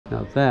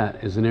Now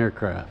that is an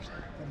aircraft.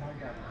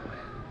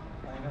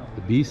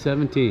 The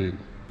B-17.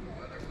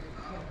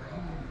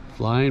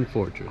 Flying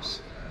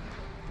Fortress.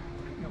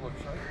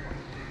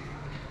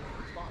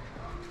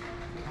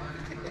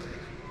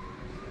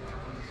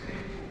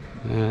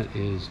 That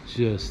is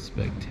just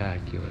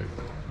spectacular.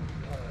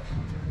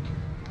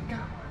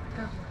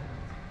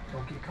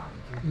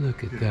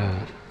 Look at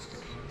that.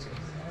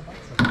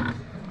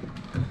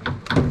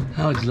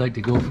 How would you like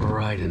to go for a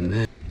ride in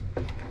this?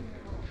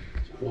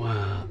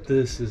 Wow,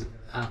 this is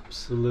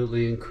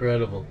absolutely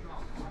incredible.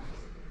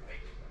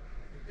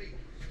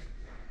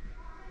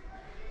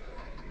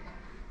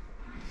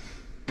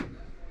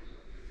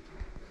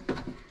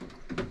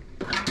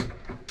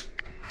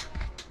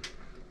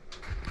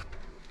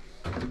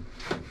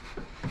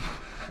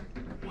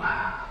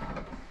 Wow.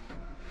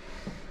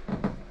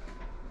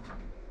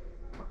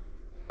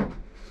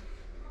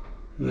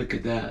 Look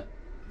at that.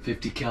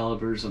 50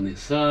 calibers on the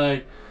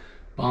side.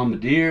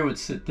 Bombardier would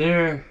sit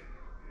there.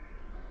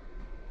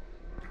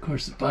 Of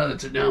course, the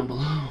pilots are down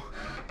below.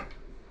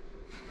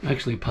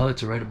 Actually,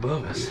 pilots are right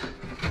above us.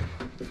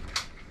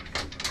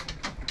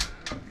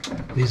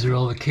 These are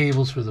all the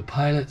cables for the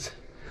pilots.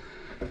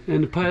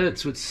 And the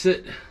pilots would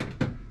sit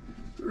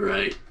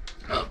right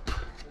up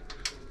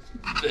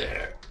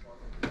there.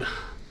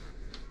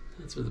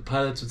 That's where the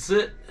pilots would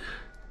sit.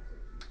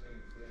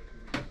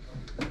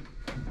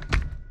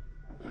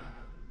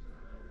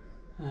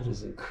 That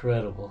is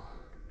incredible.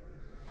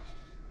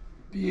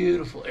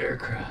 Beautiful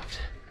aircraft.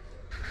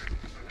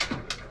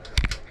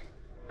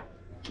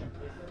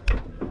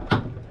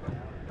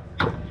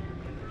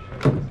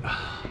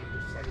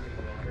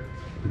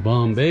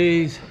 Bomb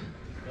bays.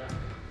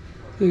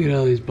 Look at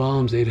all these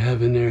bombs they'd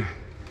have in there.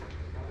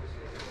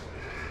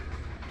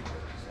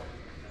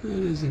 That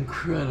is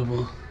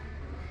incredible.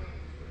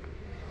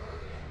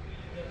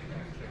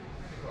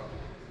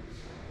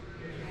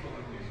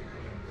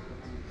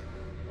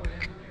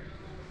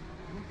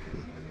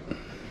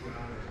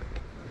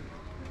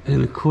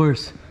 And of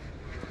course,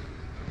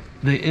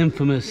 the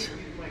infamous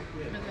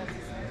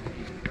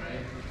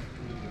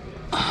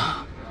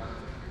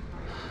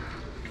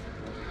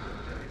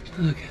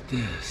look at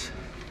this.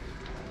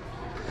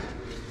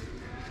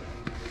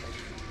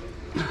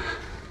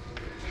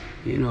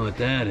 You know what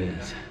that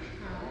is.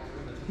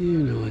 You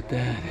know what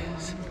that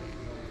is.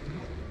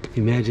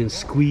 Imagine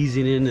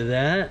squeezing into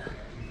that.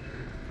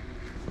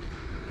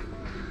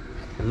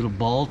 A little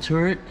ball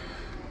turret.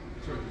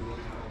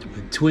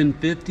 With twin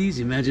 50s,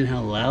 imagine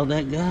how loud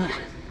that got.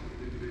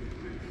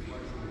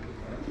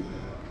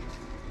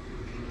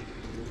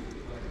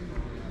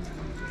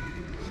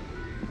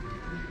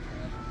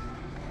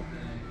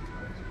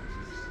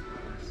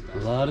 A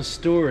lot of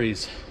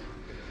stories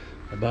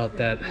about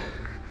that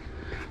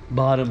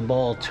bottom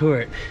ball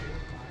turret.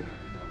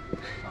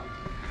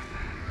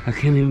 I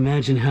can't even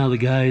imagine how the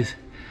guys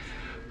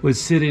would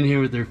sit in here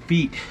with their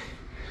feet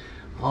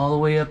all the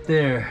way up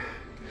there.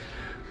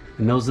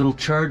 And those are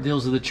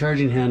the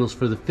charging handles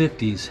for the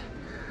 50s.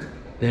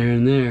 There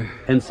and there.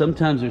 And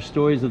sometimes there's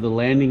stories of the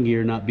landing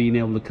gear not being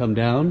able to come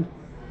down.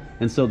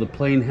 And so the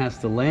plane has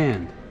to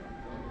land.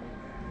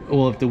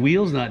 Well, if the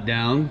wheel's not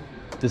down,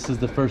 this is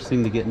the first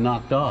thing to get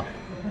knocked off.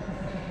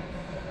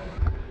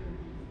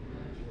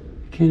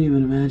 Can't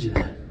even imagine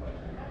that.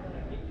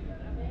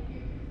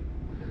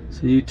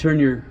 So you turn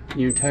your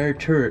entire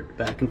turret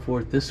back and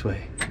forth this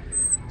way.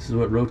 This is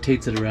what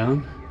rotates it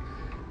around.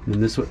 And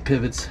then this is what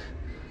pivots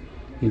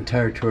the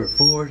entire turret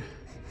forward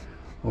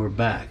or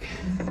back.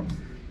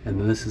 And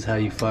then this is how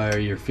you fire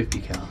your 50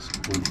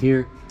 cals. One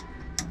here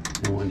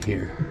and one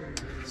here.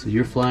 So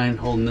you're flying,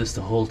 holding this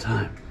the whole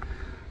time.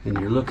 And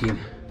you're looking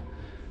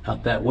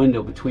out that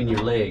window between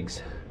your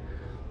legs,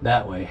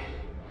 that way.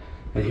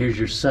 And here's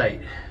your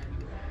sight,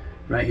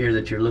 right here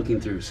that you're looking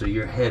through. So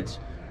your head's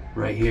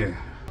right here.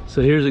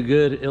 So here's a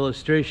good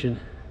illustration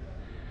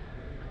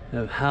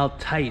of how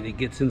tight it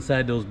gets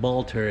inside those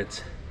ball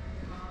turrets.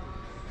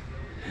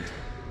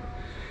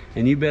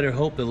 And you better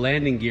hope the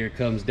landing gear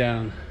comes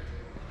down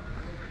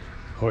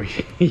or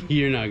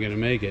you're not gonna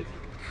make it.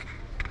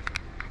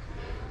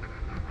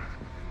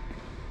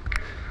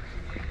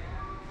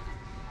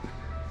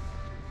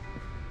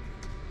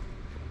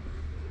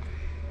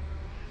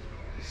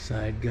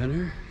 Side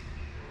gunner,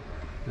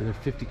 another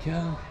 50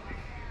 cal.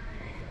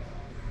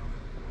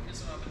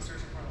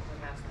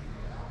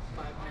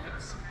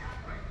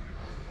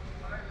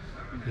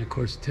 And of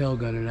course, tail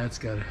gunner, that's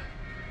gotta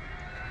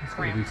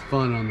be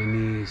fun on the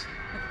knees.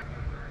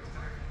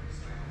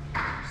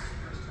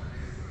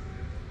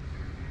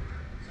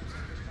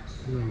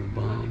 Little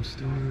bomb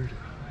stored.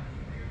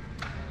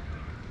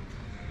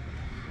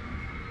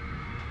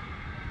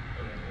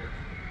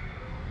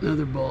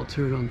 Another ball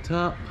turret on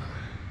top.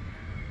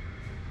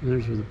 And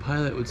there's where the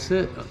pilot would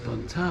sit, up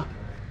on top.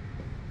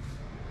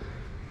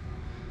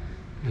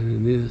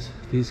 And then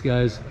these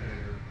guys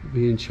would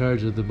be in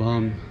charge of the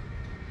bomb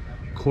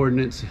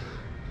coordinates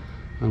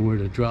on where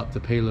to drop the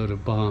payload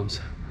of bombs.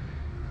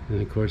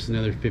 And of course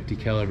another 50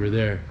 caliber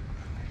there.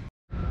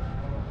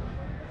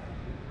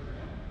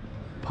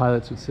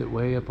 Pilots would sit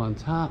way up on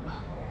top.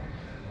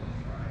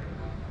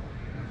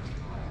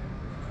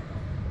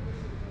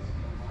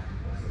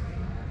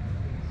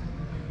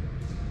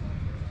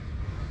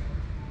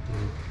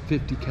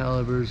 .50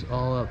 calibers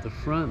all out the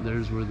front.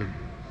 There's where the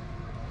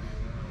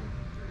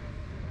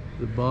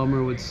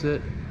bomber would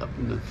sit, up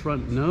in the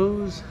front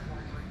nose.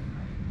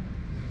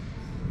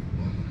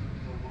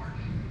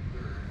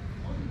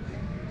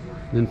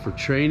 Then for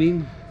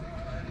training,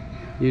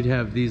 you'd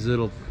have these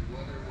little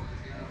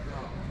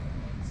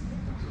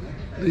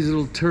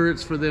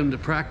turrets for them to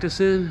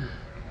practice in.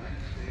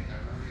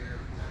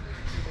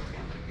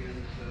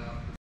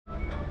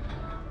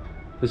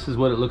 This is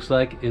what it looks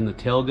like in the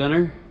tail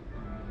gunner.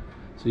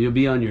 So you'll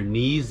be on your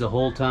knees the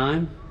whole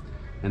time,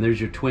 and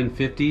there's your twin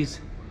 50s,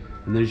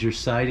 and there's your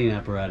sighting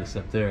apparatus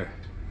up there.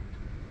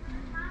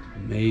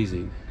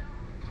 Amazing.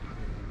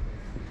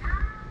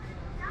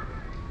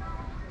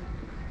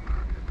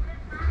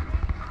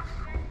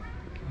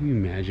 Can you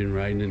imagine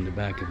riding in the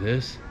back of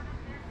this?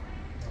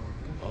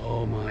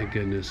 Oh my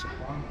goodness.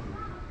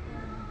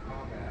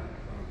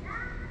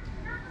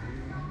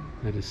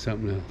 That is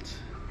something else.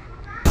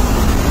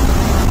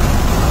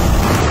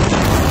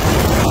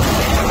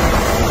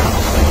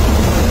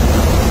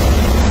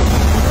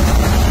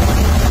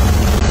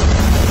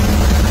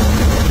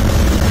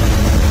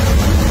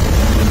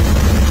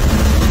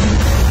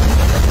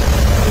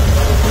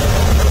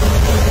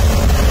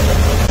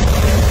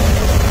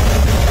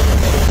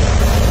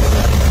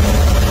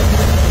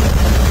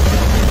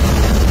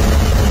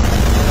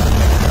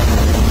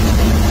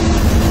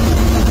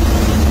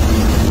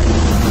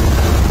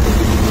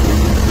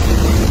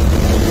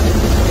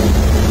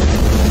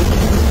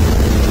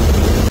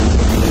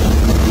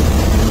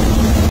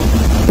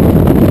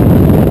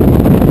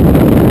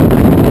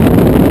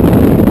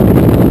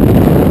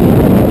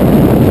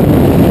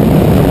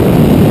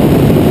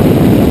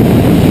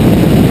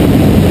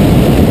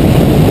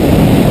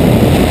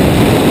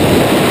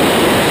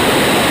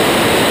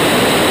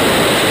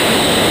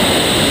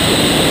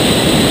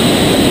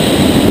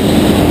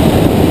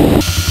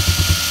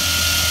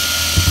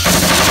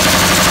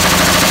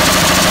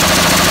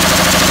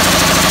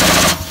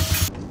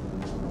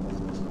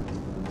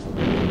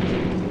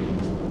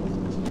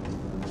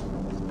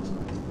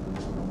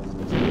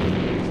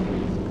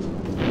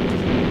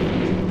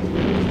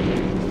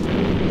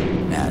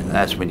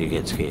 That's when you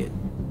get scared,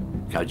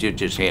 because you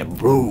just hear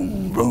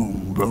boom,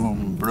 boom,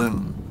 boom,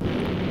 boom.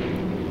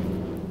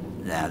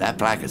 Now that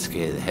plaque will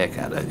scare the heck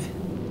out of you.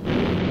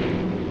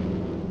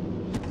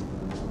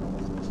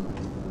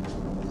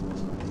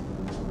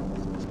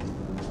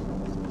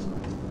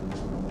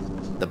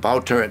 The bow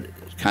turret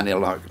is kind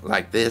of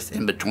like this,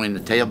 in between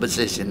the tail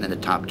position and the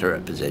top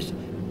turret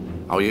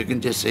position. All you can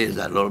just see is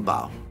that little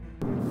bow.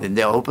 Then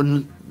they'll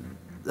open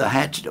the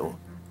hatch door,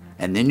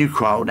 and then you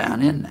crawl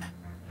down in there.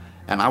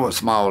 And I was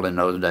small in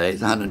those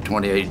days,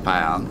 128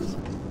 pounds.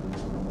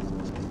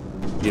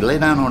 You lay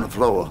down on the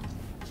floor,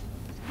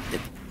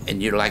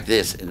 and you're like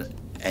this,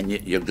 and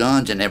your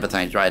guns and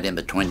everything's right in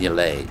between your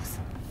legs.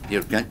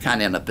 You're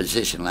kind of in a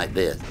position like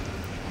this.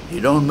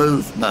 You don't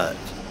move much.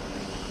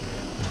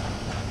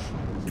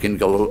 You can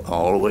go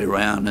all the way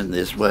around in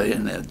this way,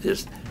 and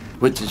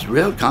which is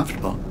real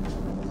comfortable.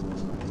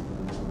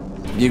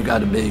 You got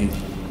to be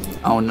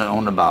on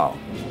the ball.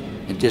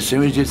 And just as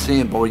soon as you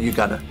see him, boy, you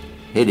got to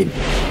hit him.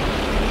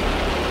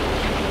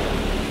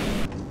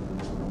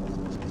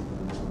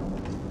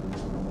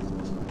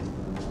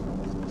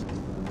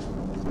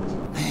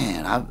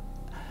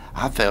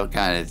 I felt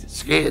kind of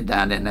scared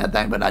down in that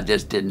thing, but I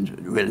just didn't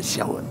really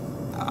show it.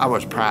 I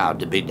was proud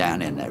to be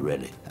down in there,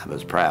 really. I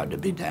was proud to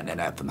be down in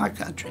there for my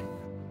country.